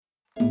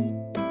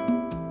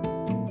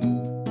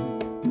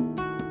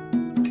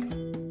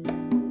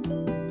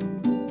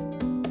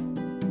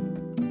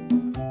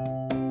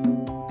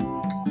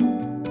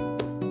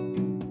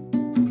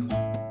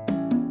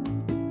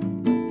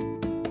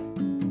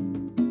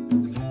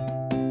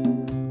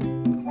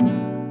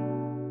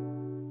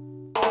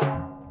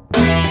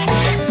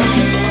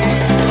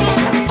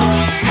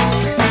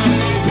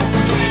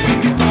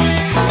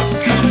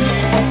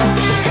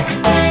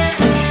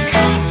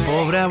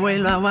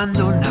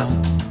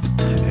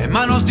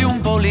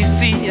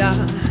policía,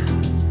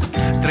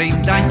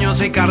 30 años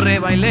de carré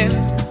bailé,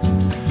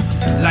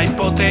 la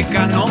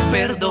hipoteca no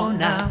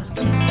perdona.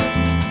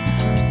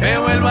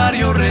 Veo el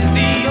barrio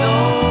rendido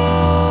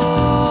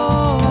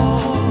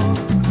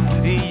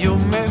y yo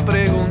me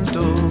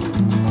pregunto,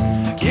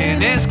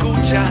 ¿quién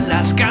escucha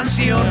las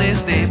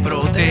canciones de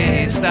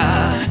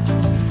protesta?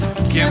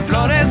 ¿Quién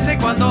florece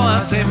cuando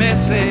hace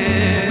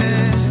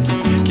meses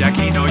que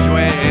aquí no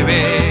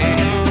llueve?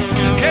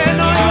 Que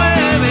no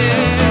llueve.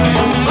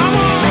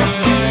 ¡Vamos!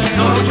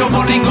 No lucho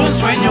por ningún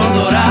sueño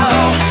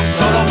dorado,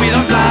 solo pido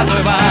un plato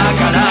de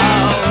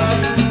bacalao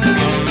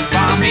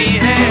pa' mi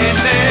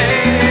gente.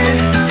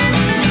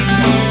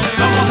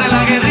 Somos de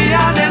la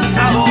guerrilla del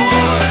sabor,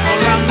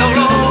 colgando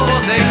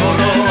globos de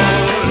color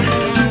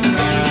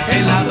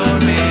en la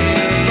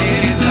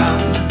tormenta.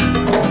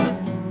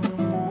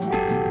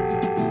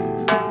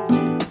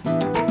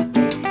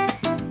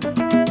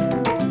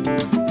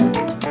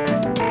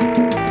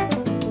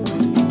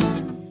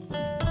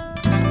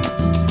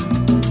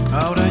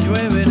 Ahora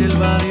llueve en el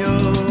barrio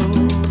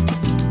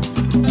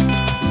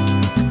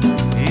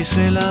y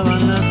se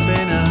lavan las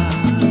penas.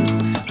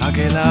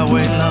 Aquel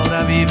abuela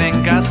ahora vive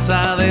en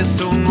casa de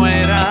su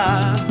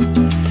nuera.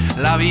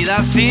 La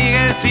vida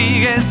sigue,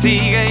 sigue,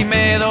 sigue y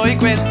me doy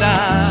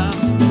cuenta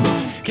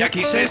que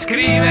aquí se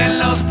escriben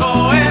los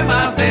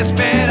poemas de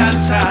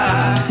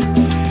esperanza,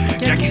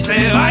 que aquí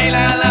se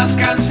bailan las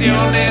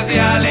canciones de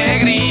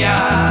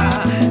alegría,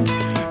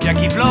 que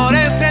aquí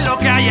florece lo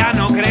que allá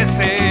no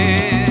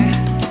crece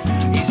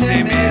y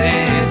se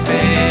merece,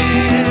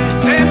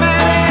 se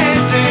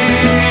merece.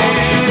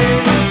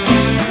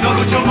 No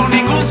lucho por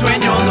ningún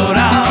sueño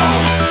dorado,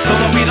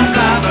 solo pido un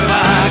plato de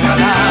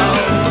bacalao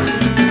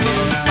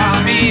pa'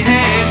 mi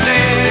gente.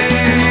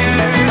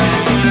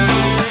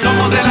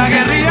 Somos de la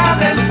guerrilla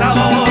del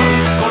sabor,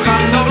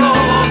 colgando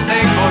globos de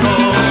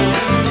color,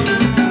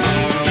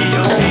 y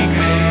yo sí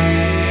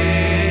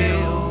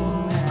creo.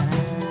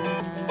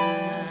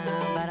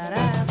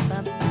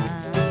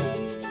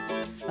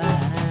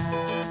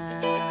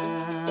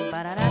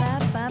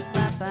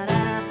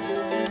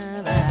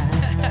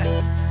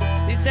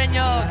 Sí,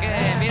 señor, que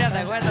mira, te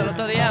acuerdo, el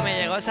otro día me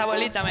llegó esa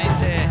abuelita, me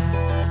dice: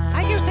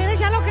 ¡Ay, que ustedes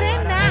ya lo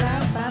creen, ¿no?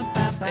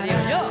 te digo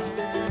yo.